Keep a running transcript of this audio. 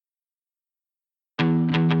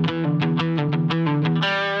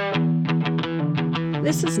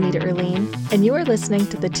This is Nita Erlene, and you are listening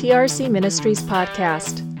to the TRC Ministries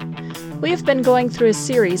podcast. We have been going through a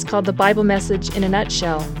series called The Bible Message in a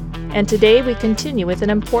Nutshell, and today we continue with an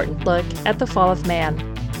important look at the fall of man.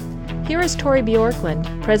 Here is Tori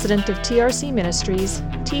Bjorklund, president of TRC Ministries,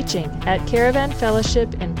 teaching at Caravan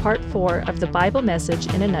Fellowship in Part 4 of The Bible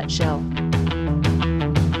Message in a Nutshell.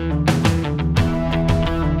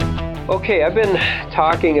 Okay, I've been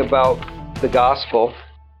talking about the gospel,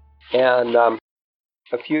 and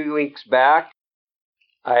a few weeks back,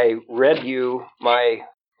 I read you my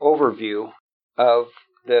overview of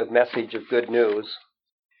the message of good news,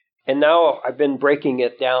 and now I've been breaking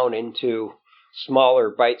it down into smaller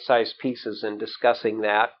bite-sized pieces and discussing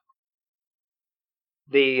that.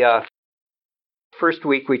 The first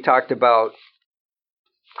week we talked about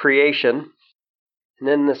creation, and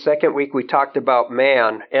then the second week we talked about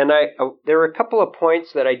man, and there were a couple of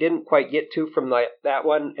points that I didn't quite get to from that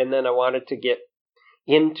one, and then I wanted to get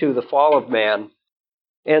into the fall of man.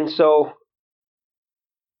 And so,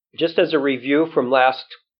 just as a review from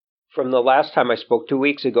the last time I spoke 2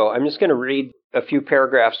 weeks ago, I'm just going to read a few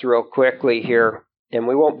paragraphs real quickly here, and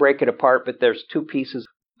we won't break it apart, but there's two pieces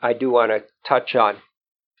I do want to touch on.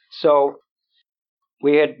 So,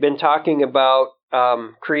 we had been talking about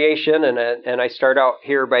creation, and I start out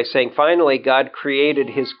here by saying, finally, God created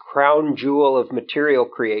his crown jewel of material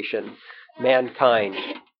creation, mankind.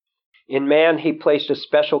 In man, he placed a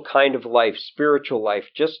special kind of life, spiritual life,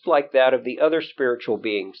 just like that of the other spiritual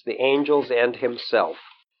beings, the angels and himself.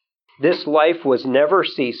 This life was never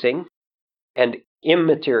ceasing and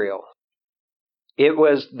immaterial. It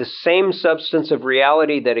was the same substance of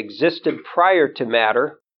reality that existed prior to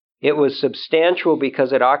matter. It was substantial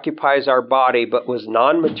because it occupies our body, but was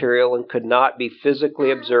non-material and could not be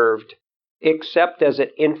physically observed, except as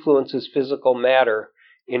it influences physical matter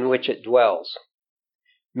in which it dwells.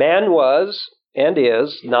 Man was, and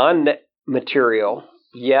is, non-material,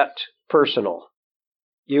 yet personal.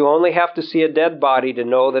 You only have to see a dead body to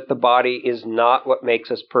know that the body is not what makes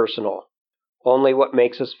us personal, only what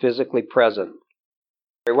makes us physically present.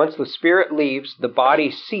 Once the spirit leaves, the body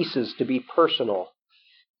ceases to be personal,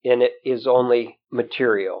 and it is only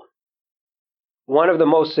material. One of the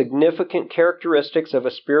most significant characteristics of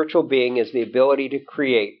a spiritual being is the ability to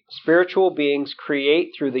create. Spiritual beings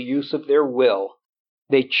create through the use of their will.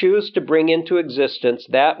 They choose to bring into existence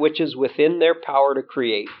that which is within their power to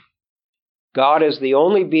create. God is the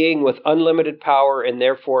only being with unlimited power and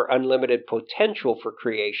therefore unlimited potential for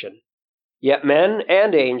creation. Yet men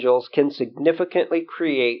and angels can significantly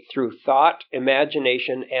create through thought,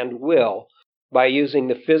 imagination, and will by using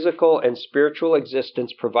the physical and spiritual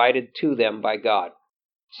existence provided to them by God.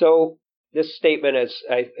 So this statement is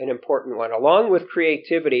an important one. Along with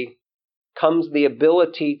creativity comes the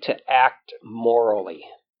ability to act morally.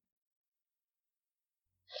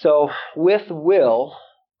 So, with will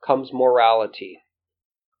comes morality.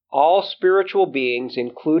 All spiritual beings,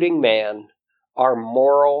 including man, are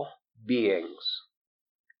moral beings.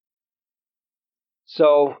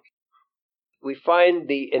 So, we find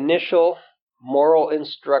the initial moral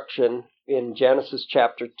instruction in Genesis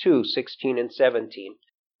chapter 2, 16 and 17.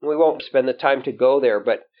 We won't spend the time to go there,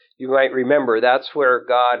 but you might remember that's where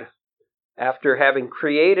God, after having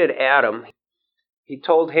created Adam, he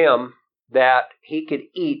told him that he could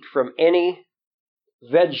eat from any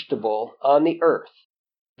vegetable on the earth.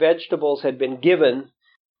 Vegetables had been given,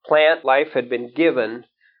 plant life had been given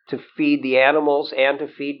to feed the animals and to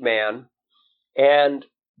feed man, and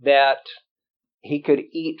that he could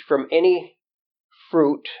eat from any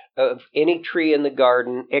fruit of any tree in the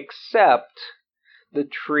garden except the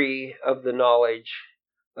tree of the knowledge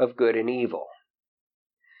of good and evil.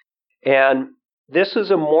 And this is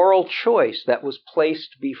a moral choice that was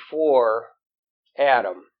placed before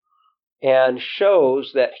Adam and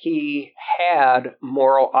shows that he had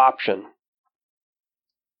moral option.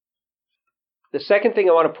 The second thing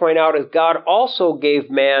I want to point out is God also gave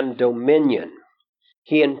man dominion.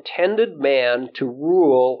 He intended man to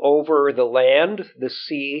rule over the land, the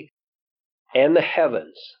sea, and the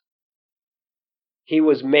heavens. He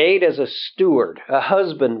was made as a steward, a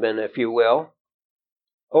husbandman, if you will,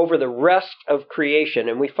 over the rest of creation.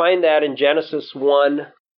 And we find that in Genesis 1,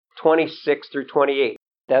 26 through 28.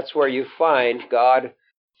 That's where you find God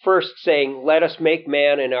first saying, let us make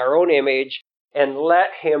man in our own image and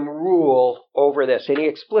let him rule over this. And he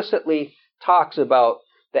explicitly talks about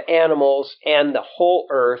the animals and the whole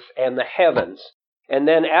earth and the heavens. And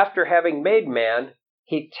then after having made man,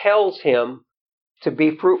 he tells him to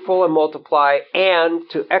be fruitful and multiply and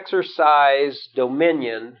to exercise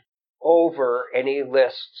dominion over, and he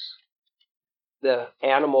lists the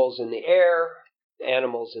animals in the air,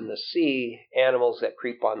 animals in the sea, animals that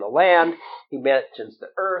creep on the land. He mentions the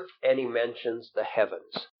earth, and he mentions the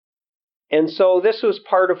heavens. And so this was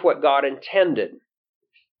part of what God intended.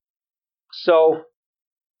 So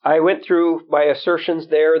I went through my assertions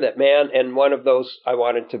there that man, and one of those I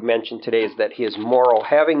wanted to mention today is that he is moral,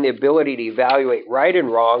 having the ability to evaluate right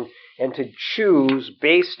and wrong and to choose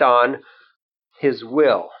based on his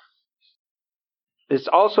will. It's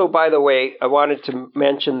also, by the way, I wanted to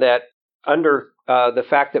mention that under the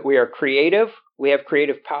fact that we are creative, we have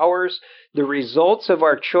creative powers, the results of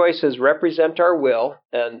our choices represent our will,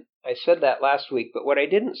 and I said that last week, but what I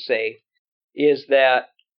didn't say is that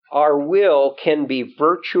our will can be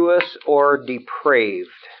virtuous or depraved.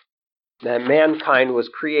 That mankind was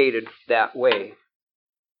created that way.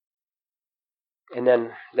 And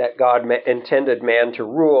then that God intended man to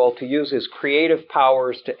rule, to use his creative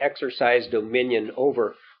powers to exercise dominion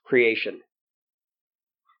over creation.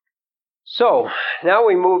 So, now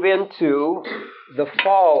we move into the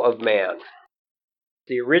fall of man.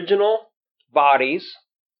 The original bodies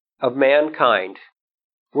of mankind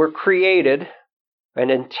were created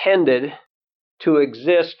and intended to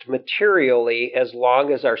exist materially as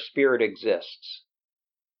long as our spirit exists.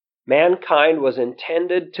 Mankind was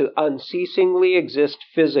intended to unceasingly exist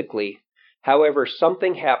physically. However,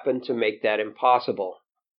 something happened to make that impossible.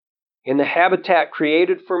 In the habitat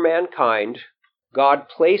created for mankind, God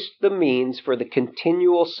placed the means for the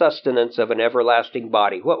continual sustenance of an everlasting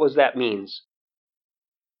body. What was that means?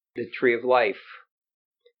 The tree of life.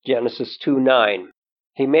 Genesis 2:9.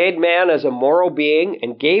 He made man as a moral being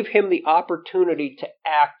and gave him the opportunity to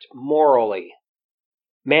act morally.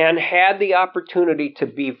 Man had the opportunity to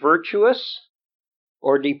be virtuous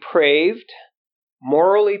or depraved,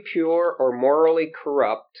 morally pure or morally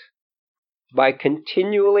corrupt, by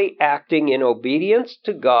continually acting in obedience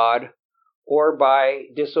to God or by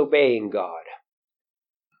disobeying God.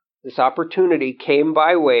 This opportunity came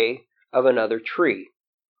by way of another tree,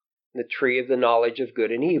 the tree of the knowledge of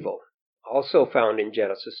good and evil, also found in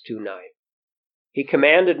Genesis 2:9. He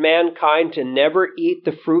commanded mankind to never eat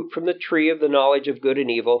the fruit from the tree of the knowledge of good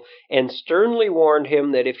and evil, and sternly warned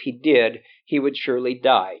him that if he did, he would surely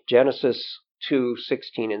die. Genesis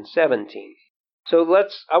 2:16 and 17. So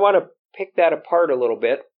I want to pick that apart a little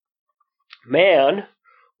bit. Man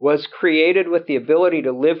was created with the ability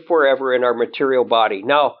to live forever in our material body.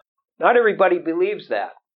 Now, not everybody believes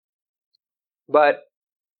that. But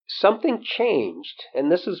something changed,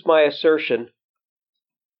 and this is my assertion,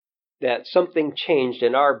 that something changed,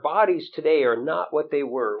 and our bodies today are not what they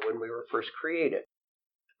were when we were first created.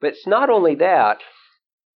 But it's not only that.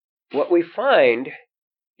 What we find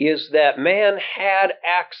is that man had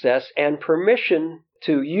access and permission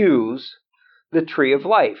to use the tree of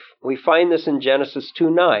life. We find this in Genesis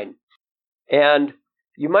 2:9. And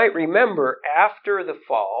you might remember after the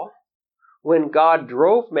fall, when God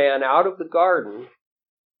drove man out of the garden,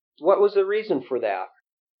 what was the reason for that?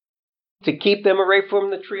 To keep them away from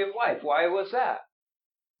the tree of life. Why was that?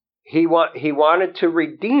 He wanted to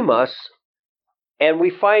redeem us, and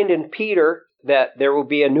we find in Peter that there will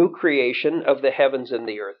be a new creation of the heavens and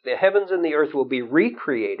the earth. The heavens and the earth will be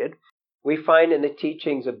recreated. We find in the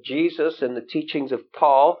teachings of Jesus and the teachings of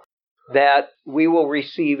Paul that we will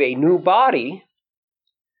receive a new body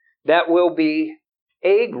that will be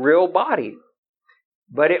a real body,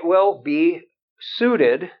 but it will be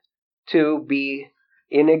suited to be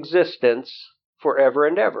in existence forever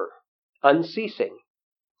and ever, unceasing.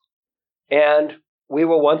 And we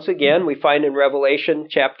will once again, we find in Revelation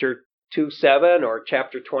chapter 2:7 or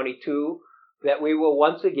chapter 22, that we will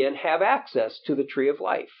once again have access to the tree of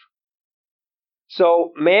life.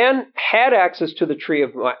 So man had access to the tree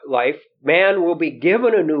of life. Man will be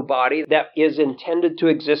given a new body that is intended to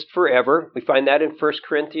exist forever. We find that in 1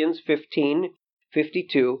 Corinthians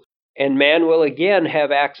 15:52. And man will again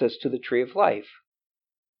have access to the tree of life.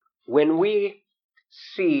 When we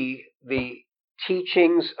see the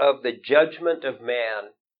teachings of the judgment of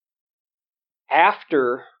man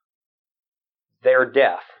after their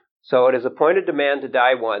death, so it is appointed to man to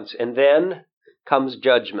die once, and then comes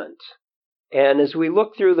judgment. And as we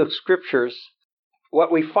look through the scriptures,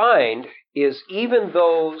 what we find is even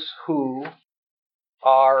those who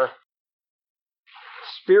are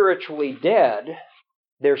spiritually dead,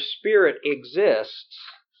 their spirit exists.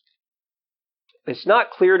 It's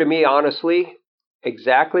not clear to me, honestly,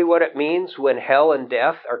 exactly what it means when hell and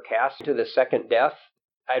death are cast into the second death.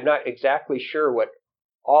 I'm not exactly sure what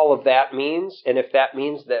all of that means, and if that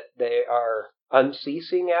means that they are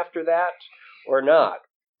unceasing after that or not.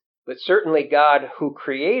 But certainly God, who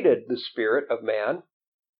created the spirit of man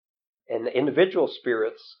and the individual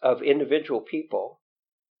spirits of individual people,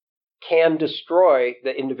 can destroy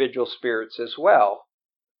the individual spirits as well.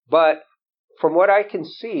 But from what I can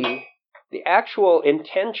see, the actual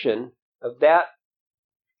intention of that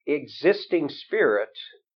existing spirit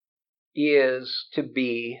is to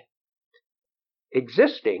be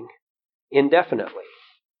existing indefinitely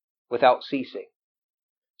without ceasing.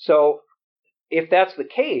 So if that's the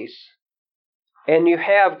case, and you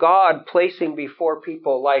have God placing before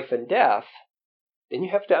people life and death, then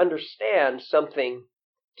you have to understand something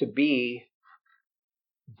to be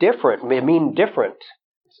different.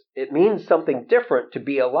 It means something different to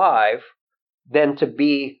be alive than to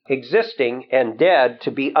be existing, and dead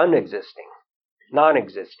to be unexisting,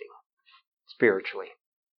 non-existing spiritually.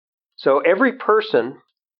 So every person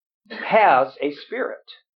has a spirit.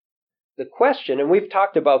 The question, and we've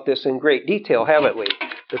talked about this in great detail, haven't we?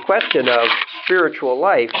 The question of spiritual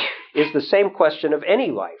life is the same question of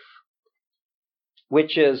any life,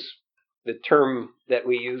 which is the term that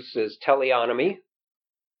we use is teleonomy.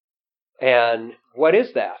 And what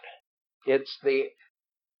is that? It's the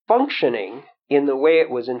functioning in the way it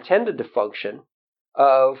was intended to function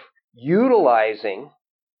of utilizing,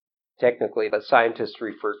 technically the scientists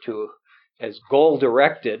refer to as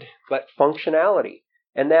goal-directed, but functionality.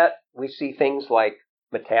 And that we see things like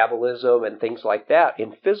metabolism and things like that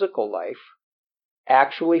in physical life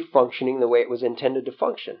actually functioning the way it was intended to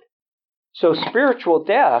function. So spiritual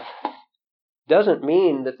death doesn't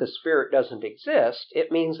mean that the spirit doesn't exist.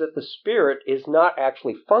 It means that the spirit is not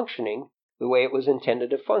actually functioning the way it was intended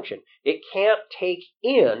to function. It can't take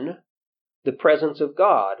in the presence of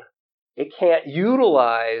God. It can't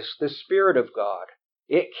utilize the Spirit of God.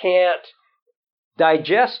 It can't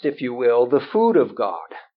digest, if you will, the food of God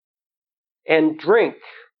and drink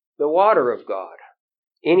the water of God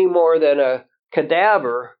any more than a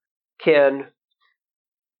cadaver can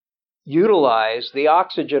utilize the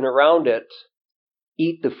oxygen around it,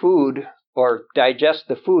 eat the food, or digest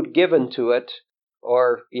the food given to it.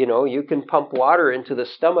 Or, you can pump water into the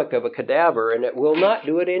stomach of a cadaver and it will not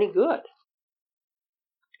do it any good.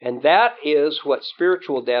 And that is what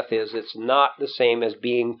spiritual death is. It's not the same as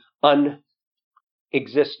being unexisting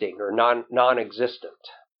or non-existent.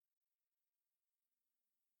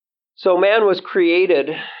 So man was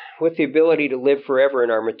created with the ability to live forever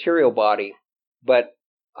in our material body. But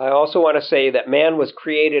I also want to say that man was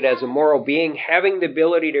created as a moral being, having the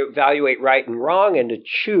ability to evaluate right and wrong and to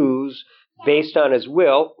choose based on his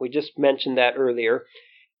will. We just mentioned that earlier.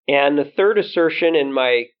 And the third assertion in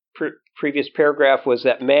my previous paragraph was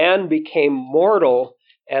that man became mortal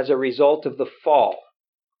as a result of the fall.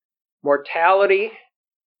 Mortality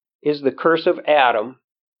is the curse of Adam,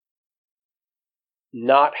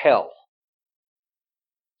 not hell.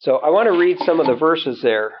 So I want to read some of the verses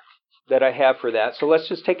there that I have for that. So let's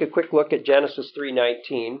just take a quick look at Genesis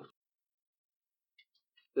 3:19.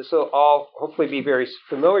 This will all hopefully be very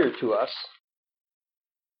familiar to us.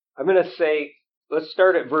 I'm going to say, let's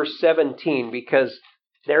start at verse 17 because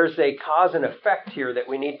there's a cause and effect here that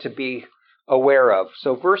we need to be aware of.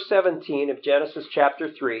 So verse 17 of Genesis chapter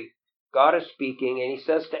 3, God is speaking and he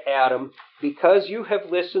says to Adam, "Because you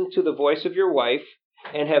have listened to the voice of your wife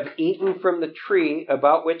and have eaten from the tree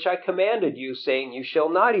about which I commanded you, saying you shall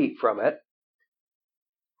not eat from it."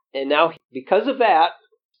 And now because of that,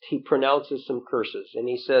 he pronounces some curses. And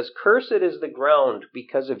he says, "Cursed is the ground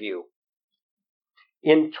because of you.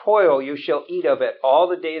 In toil you shall eat of it all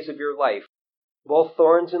the days of your life. Both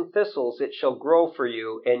thorns and thistles it shall grow for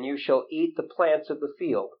you, and you shall eat the plants of the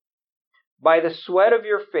field. By the sweat of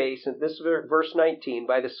your face," and this is verse 19,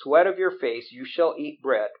 "by the sweat of your face you shall eat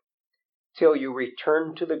bread, till you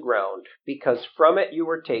return to the ground, because from it you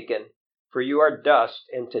were taken, for you are dust,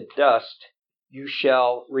 and to dust you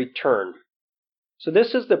shall return." So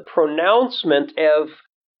this is the pronouncement of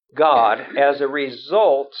God as a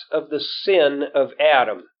result of the sin of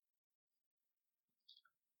Adam.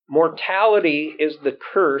 Mortality is the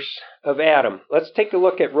curse of Adam. Let's take a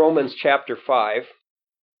look at Romans chapter 5.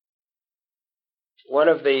 One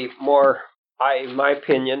of the more, in my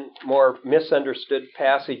opinion, more misunderstood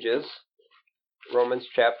passages. Romans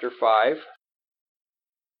chapter 5.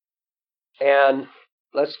 And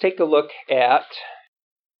let's take a look at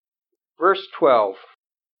verse 12.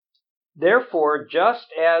 "Therefore,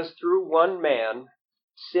 just as through one man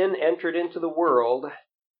sin entered into the world,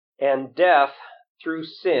 and death through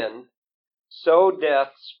sin, so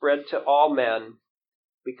death spread to all men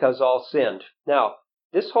because all sinned." Now,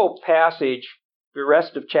 this whole passage, the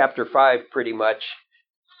rest of chapter 5 pretty much,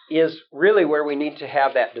 is really where we need to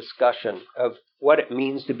have that discussion of what it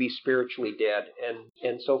means to be spiritually dead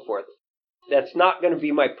and so forth. That's not going to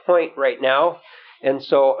be my point right now, and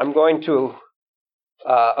so I'm going to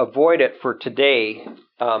avoid it for today,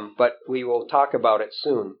 but we will talk about it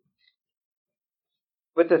soon.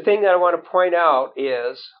 But the thing that I want to point out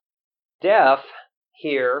is death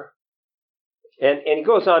here, and he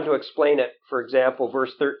goes on to explain it. For example,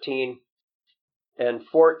 verse 13 and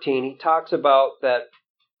 14, he talks about that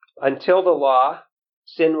until the law,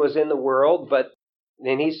 sin was in the world, but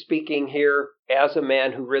then he's speaking here as a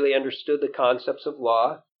man who really understood the concepts of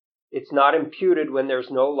law. It's not imputed when there's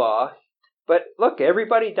no law. But look,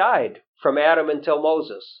 everybody died from Adam until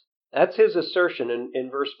Moses. That's his assertion in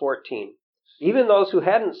verse 14. Even those who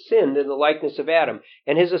hadn't sinned in the likeness of Adam.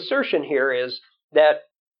 And his assertion here is that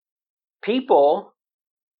people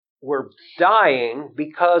were dying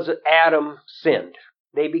because Adam sinned.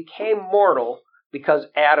 They became mortal because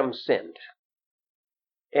Adam sinned.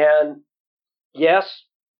 And yes,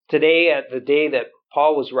 today, at the day that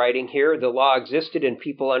Paul was writing here, the law existed and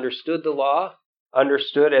people understood the law,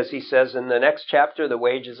 understood, as he says in the next chapter, the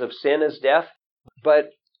wages of sin is death.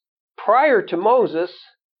 But prior to Moses,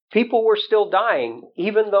 people were still dying,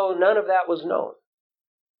 even though none of that was known.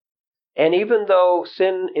 And even though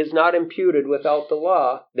sin is not imputed without the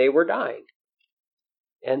law, they were dying.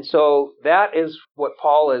 And so that is what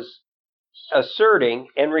Paul is asserting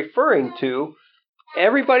and referring to.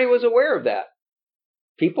 Everybody was aware of that.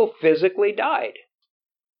 People physically died.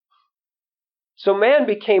 So man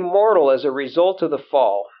became mortal as a result of the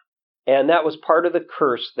fall. And that was part of the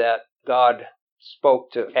curse that God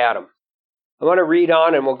spoke to Adam. I want to read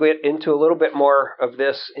on and we'll get into a little bit more of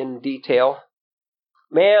this in detail.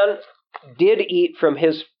 Man did eat from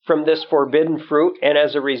this forbidden fruit and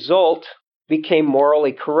as a result became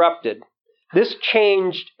morally corrupted. This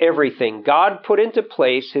changed everything. God put into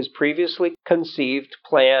place his previously conceived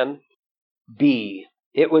plan B.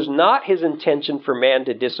 It was not his intention for man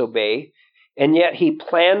to disobey, and yet he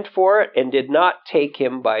planned for it and did not take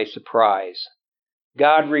him by surprise.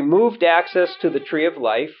 God removed access to the tree of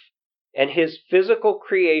life, and his physical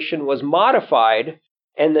creation was modified,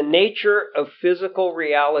 and the nature of physical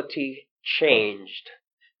reality changed.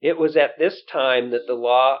 It was at this time that the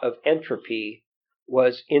law of entropy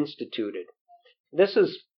was instituted. This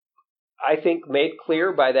is, I think, made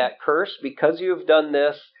clear by that curse. Because you have done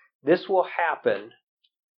this, this will happen.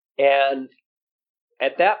 And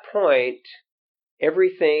at that point,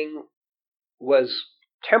 everything was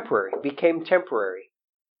temporary, became temporary.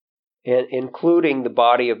 And including the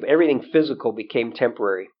body of everything physical became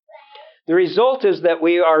temporary. The result is that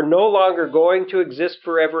we are no longer going to exist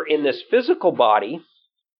forever in this physical body.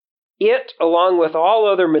 It, along with all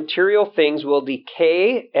other material things, will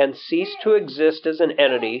decay and cease to exist as an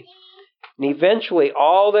entity. And eventually,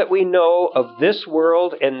 all that we know of this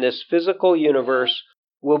world and this physical universe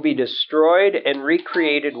will be destroyed and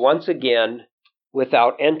recreated once again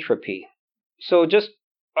without entropy. So just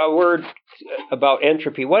a word about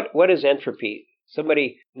entropy. What is entropy?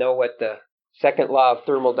 Somebody know what the second law of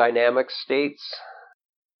thermodynamics states?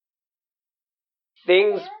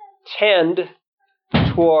 Things tend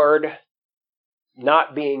toward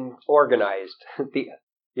not being organized,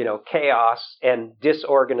 chaos and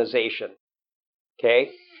disorganization.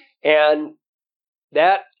 Okay? And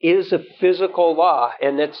that is a physical law,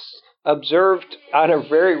 and it's observed on a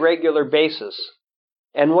very regular basis.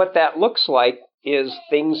 And what that looks like is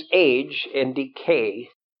things age and decay.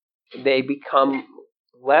 They become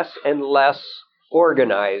less and less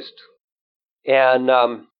organized. And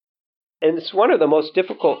it's one of the most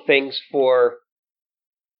difficult things for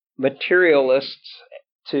materialists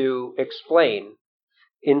to explain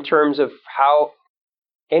in terms of how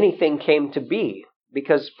anything came to be.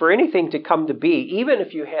 Because for anything to come to be, even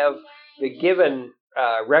if you have the given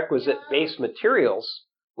requisite base materials,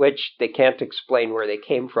 which they can't explain where they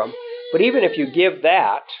came from, but even if you give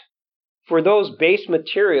that, for those base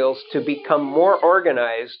materials to become more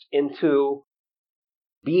organized into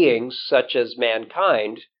beings such as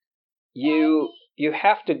mankind, you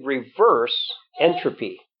have to reverse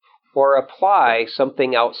entropy or apply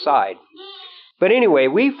something outside. But anyway,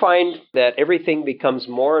 we find that everything becomes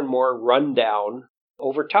more and more run down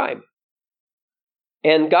over time.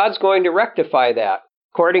 And God's going to rectify that.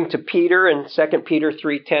 According to Peter in 2 Peter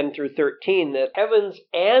 3:10 through 13, that heavens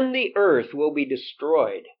and the earth will be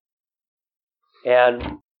destroyed.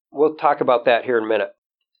 And we'll talk about that here in a minute.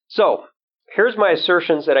 So, here's my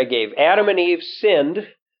assertions that I gave. Adam and Eve sinned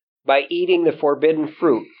by eating the forbidden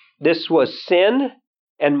fruit. This was sin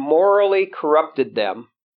and morally corrupted them.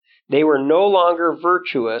 They were no longer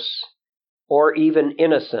virtuous or even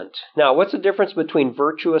innocent. Now, what's the difference between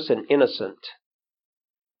virtuous and innocent?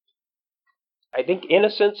 I think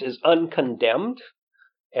innocence is uncondemned,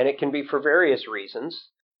 and it can be for various reasons.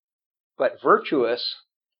 But virtuous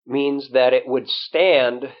means that it would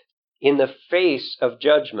stand in the face of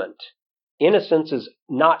judgment. Innocence is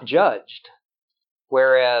not judged,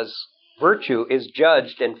 whereas virtue is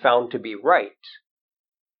judged and found to be right.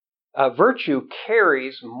 Virtue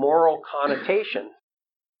carries moral connotation.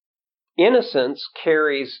 Innocence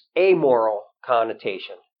carries amoral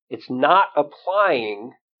connotation. It's not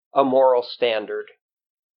applying a moral standard.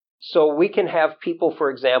 So we can have people, for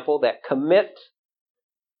example, that commit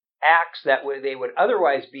acts that they would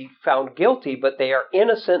otherwise be found guilty, but they are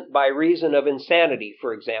innocent by reason of insanity,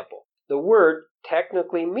 for example. The word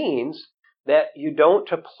technically means that you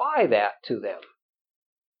don't apply that to them.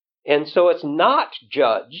 And so it's not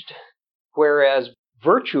judged, whereas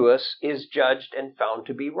virtuous is judged and found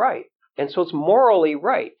to be right. And so it's morally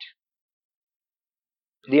right.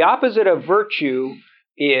 The opposite of virtue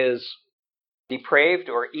is depraved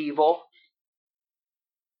or evil.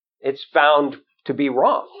 It's found to be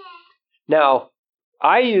wrong. Now,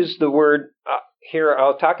 I use the word here,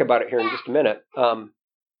 I'll talk about it here in just a minute,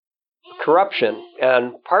 corruption,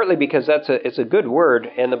 and partly because it's a good word,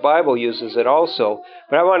 and the Bible uses it also.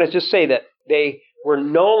 But I want to just say that they were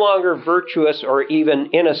no longer virtuous or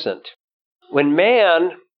even innocent. When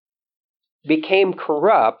man became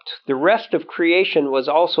corrupt, the rest of creation was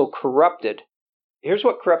also corrupted. Here's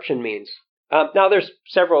what corruption means. Now, there's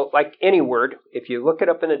several, like any word, if you look it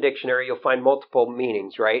up in a dictionary, you'll find multiple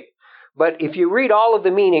meanings, right? But if you read all of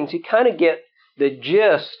the meanings, you kind of get the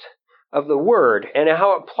gist of the word, and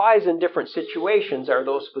how it applies in different situations are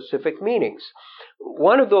those specific meanings.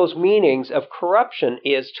 One of those meanings of corruption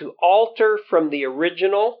is to alter from the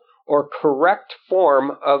original or correct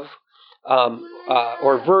form of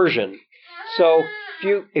or version. So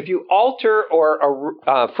if you alter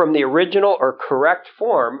or from the original or correct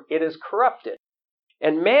form, it is corrupted.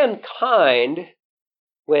 And mankind,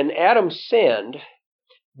 when Adam sinned,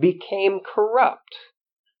 became corrupt.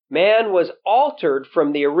 Man was altered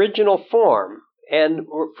from the original form and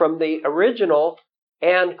from the original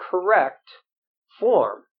and correct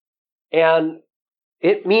form. And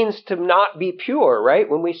it means to not be pure, right?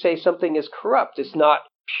 When we say something is corrupt, it's not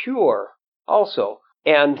pure also.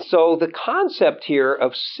 And so the concept here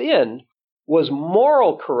of sin was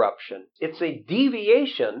moral corruption. It's a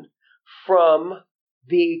deviation from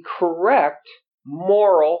the correct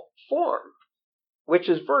moral form, which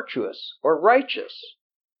is virtuous or righteous.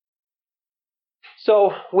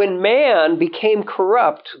 So when man became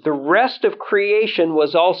corrupt, the rest of creation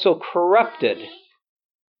was also corrupted.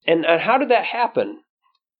 And how did that happen?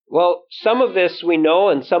 Well, some of this we know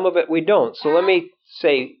and some of it we don't. So let me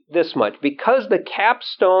say this much. Because the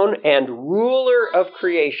capstone and ruler of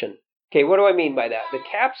creation. Okay, what do I mean by that? The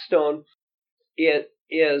capstone, it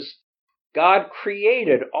is God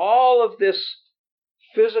created all of this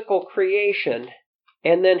physical creation,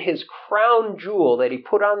 and then his crown jewel that he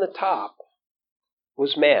put on the top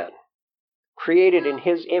was man, created in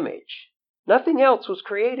his image. Nothing else was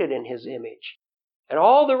created in his image. And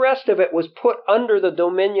all the rest of it was put under the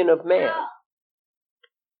dominion of man.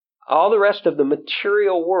 All the rest of the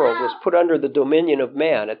material world was put under the dominion of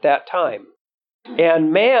man at that time.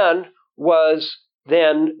 And man was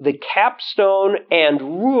then the capstone and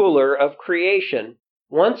ruler of creation.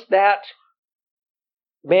 Once that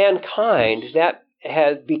mankind, that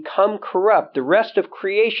had become corrupt, the rest of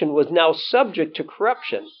creation was now subject to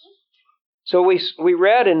corruption. So we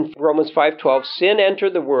read in Romans 5:12, sin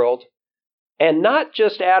entered the world, and not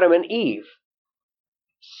just Adam and Eve.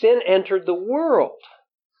 Sin entered the world.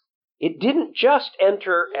 It didn't just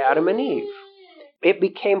enter Adam and Eve. It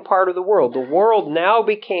became part of the world. The world now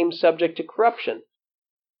became subject to corruption.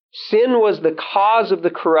 Sin was the cause of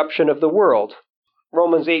the corruption of the world.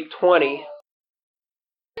 Romans 8:20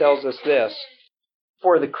 tells us this.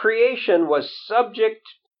 For the creation was subject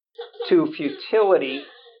to futility,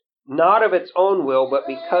 not of its own will, but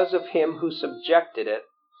because of him who subjected it,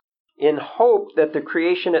 in hope that the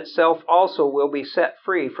creation itself also will be set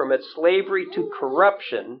free from its slavery to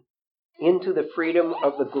corruption into the freedom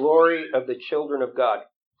of the glory of the children of God.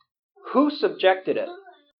 Who subjected it?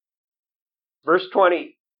 Verse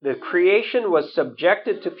 20, the creation was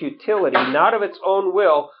subjected to futility, not of its own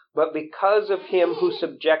will, but because of him who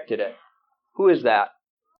subjected it. Who is that?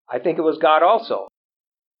 I think it was God also.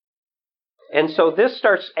 And so this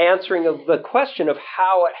starts answering the question of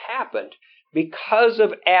how it happened. Because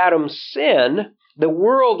of Adam's sin, the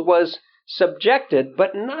world was subjected,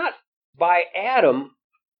 but not by Adam,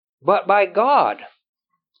 but by God.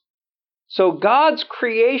 So God's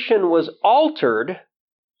creation was altered,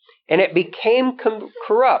 and it became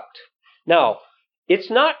corrupt. Now, it's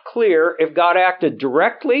not clear if God acted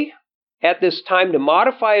directly at this time to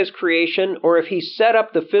modify his creation, or if he set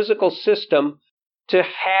up the physical system to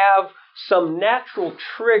have some natural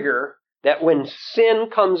trigger that when sin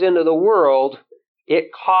comes into the world,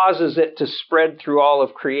 it causes it to spread through all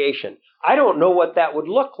of creation. I don't know what that would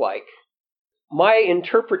look like. My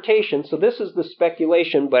interpretation, so this is the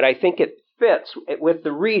speculation, but I think it fits with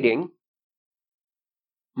the reading.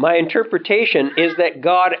 My interpretation is that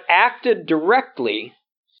God acted directly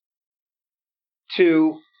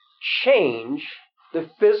to change the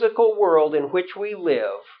physical world in which we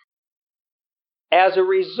live as a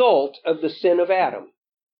result of the sin of Adam.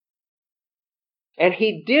 And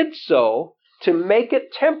he did so to make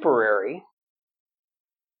it temporary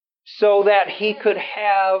so that he could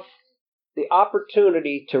have the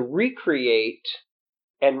opportunity to recreate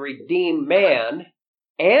and redeem man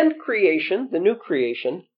and creation, the new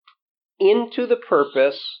creation, into the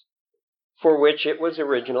purpose for which it was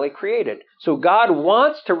originally created. So God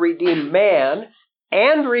wants to redeem man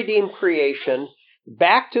and redeem creation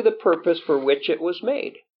back to the purpose for which it was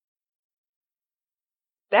made.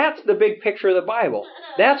 That's the big picture of the Bible.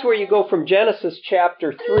 That's where you go from Genesis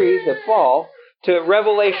chapter 3, the fall, to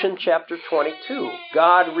Revelation chapter 22.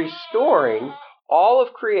 God restoring all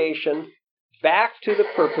of creation back to the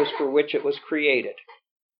purpose for which it was created.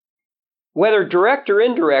 Whether direct or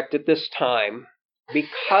indirect at this time,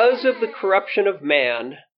 because of the corruption of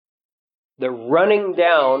man, the running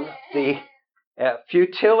down, the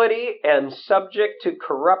futility and subject to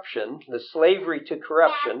corruption, the slavery to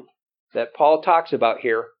corruption that Paul talks about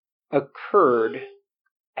here, occurred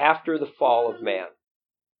after the fall of man.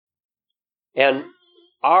 And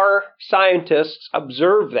our scientists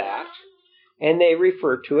observe that, and they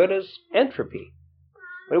refer to it as entropy.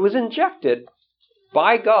 But it was injected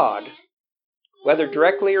by God, whether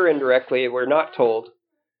directly or indirectly, we're not told,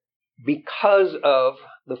 because of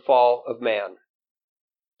the fall of man.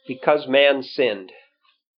 Because man sinned.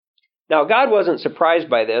 Now, God wasn't surprised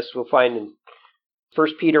by this. We'll find in 1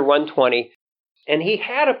 Peter 1:20. And he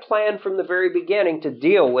had a plan from the very beginning to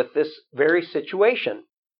deal with this very situation.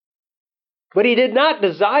 But he did not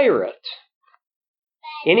desire it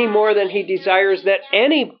any more than he desires that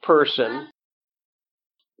any person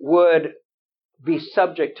would be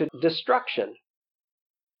subject to destruction.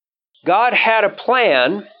 God had a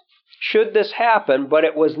plan should this happen, but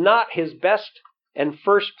it was not his best and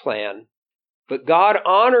first plan. But God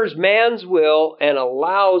honors man's will and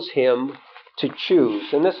allows him to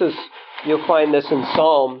choose. And this is, you'll find this in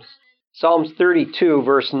Psalms 32,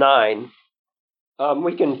 verse 9.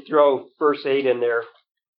 We can throw verse 8 in there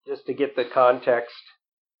just to get the context.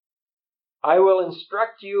 I will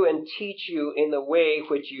instruct you and teach you in the way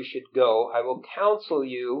which you should go. I will counsel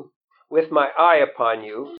you with my eye upon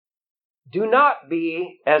you. Do not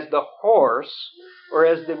be as the horse or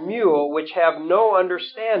as the mule, which have no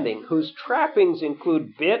understanding, whose trappings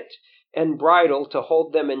include bit and bridle to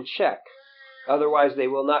hold them in check. Otherwise they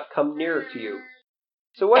will not come near to you.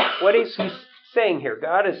 So what is he saying here?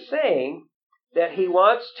 God is saying that he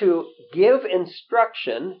wants to give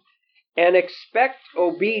instruction and expect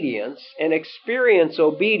obedience and experience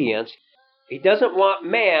obedience. He doesn't want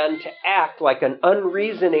man to act like an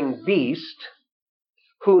unreasoning beast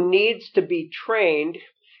who needs to be trained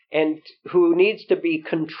and who needs to be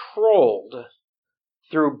controlled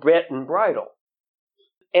through bit and bridle.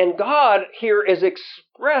 And God here is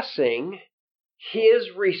expressing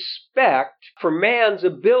his respect for man's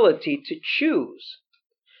ability to choose.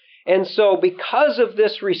 And so because of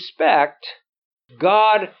this respect,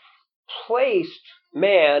 God placed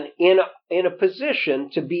man in a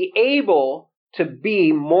position to be able to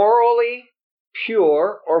be morally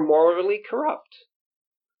pure or morally corrupt,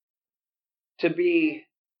 to be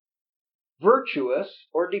virtuous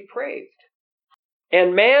or depraved.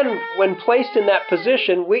 And man, when placed in that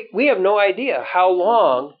position, we have no idea how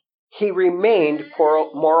long he remained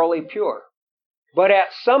morally pure. But at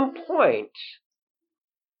some point,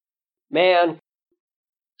 man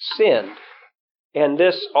sinned, and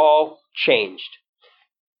this all changed.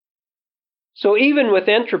 So even with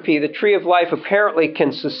entropy, the tree of life apparently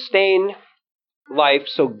can sustain life,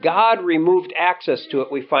 so God removed access to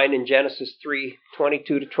it, we find in Genesis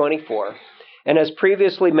 3:22-24. And as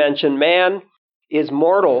previously mentioned, man is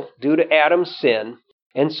mortal due to Adam's sin,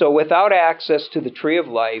 and so without access to the tree of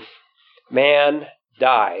life, man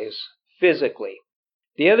dies physically.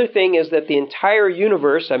 The other thing is that the entire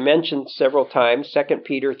universe, I mentioned several times, 2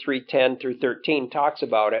 Peter 3:10-13 talks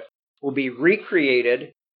about it, will be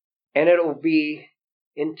recreated, and it will be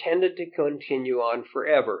intended to continue on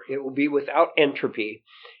forever. It will be without entropy,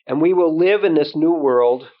 and we will live in this new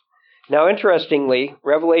world. Now, interestingly,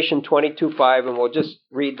 Revelation 22:5, and we'll just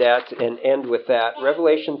read that and end with that.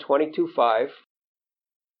 Revelation 22:5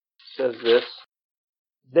 says this: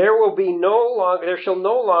 There shall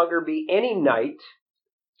no longer be any night.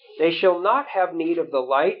 They shall not have need of the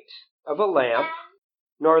light of a lamp,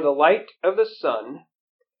 nor the light of the sun,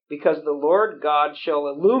 because the Lord God shall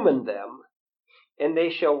illumine them, and they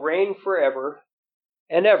shall reign forever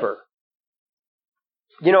and ever.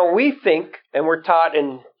 You know, we think, and we're taught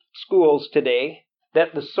in schools today,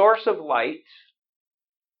 that the source of light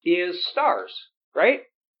is stars, right?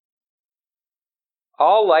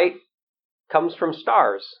 All light comes from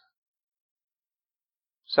stars.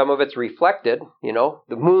 Some of it's reflected, you know.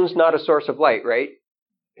 The moon's not a source of light, right?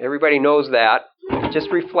 Everybody knows that. It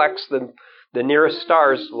just reflects the nearest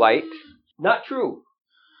star's light. Not true.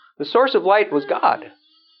 The source of light was God.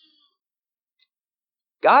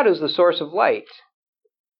 God is the source of light.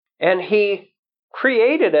 And He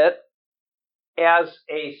created it as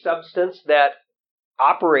a substance that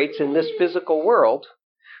operates in this physical world.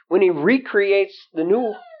 When He recreates the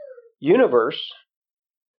new universe,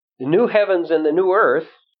 the new heavens and the new earth,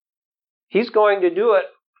 He's going to do it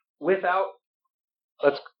without,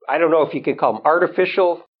 I don't know if you could call them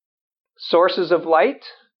artificial sources of light,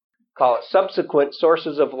 call it subsequent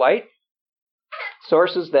sources of light,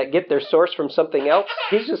 sources that get their source from something else.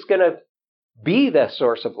 He's just going to be the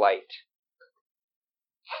source of light.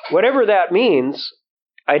 Whatever that means,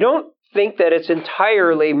 I don't think that it's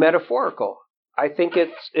entirely metaphorical. I think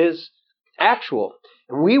it is actual.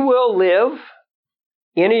 We will live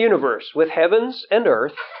in a universe with heavens and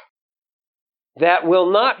earth that will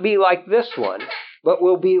not be like this one, but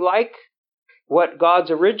will be like what God's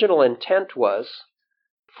original intent was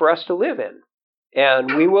for us to live in.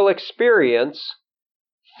 And we will experience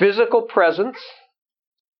physical presence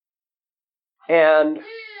and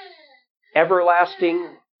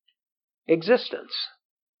everlasting existence.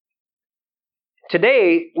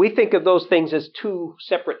 Today, we think of those things as two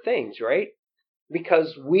separate things, right?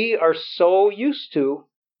 Because we are so used to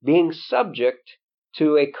being subject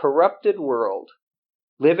to a corrupted world,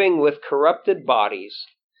 living with corrupted bodies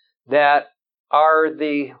that are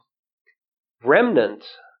the remnant,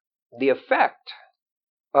 the effect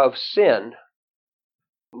of sin,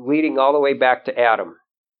 leading all the way back to Adam.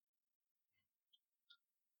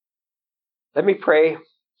 Let me pray.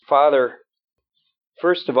 Father,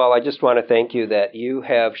 first of all, I just want to thank you that you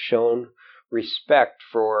have shown respect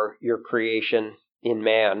for your creation in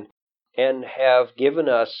man and have given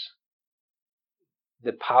us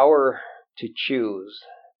the power to choose.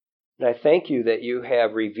 And I thank you that you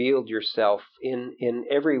have revealed yourself in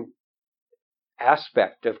every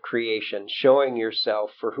aspect of creation, showing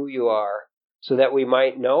yourself for who you are so that we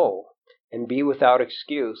might know and be without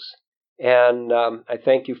excuse. And I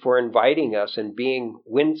thank you for inviting us and being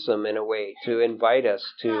winsome in a way to invite us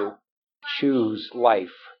to choose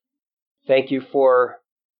life. Thank you for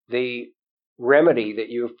the remedy that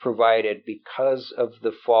you have provided because of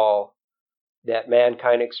the fall that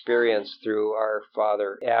mankind experienced through our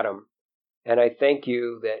father Adam. And I thank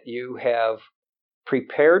you that you have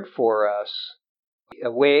prepared for us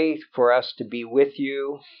a way for us to be with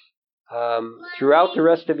you throughout the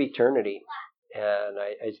rest of eternity. And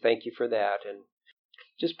I thank you for that. And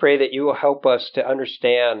just pray that you will help us to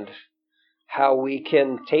understand how we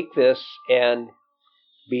can take this and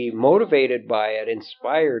be motivated by it,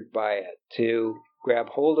 inspired by it, to grab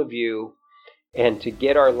hold of you and to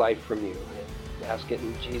get our life from you. And ask it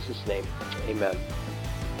in Jesus' name. Amen.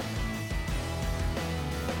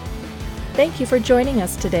 Thank you for joining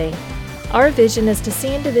us today. Our vision is to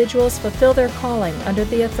see individuals fulfill their calling under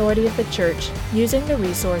the authority of the church, using the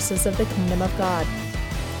resources of the kingdom of God.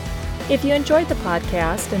 If you enjoyed the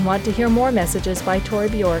podcast and want to hear more messages by Tori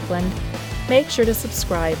Bjorklund, make sure to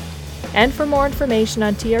subscribe. And for more information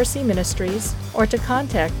on TRC Ministries or to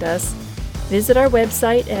contact us, visit our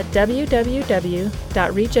website at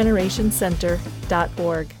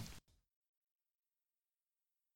www.regenerationcenter.org.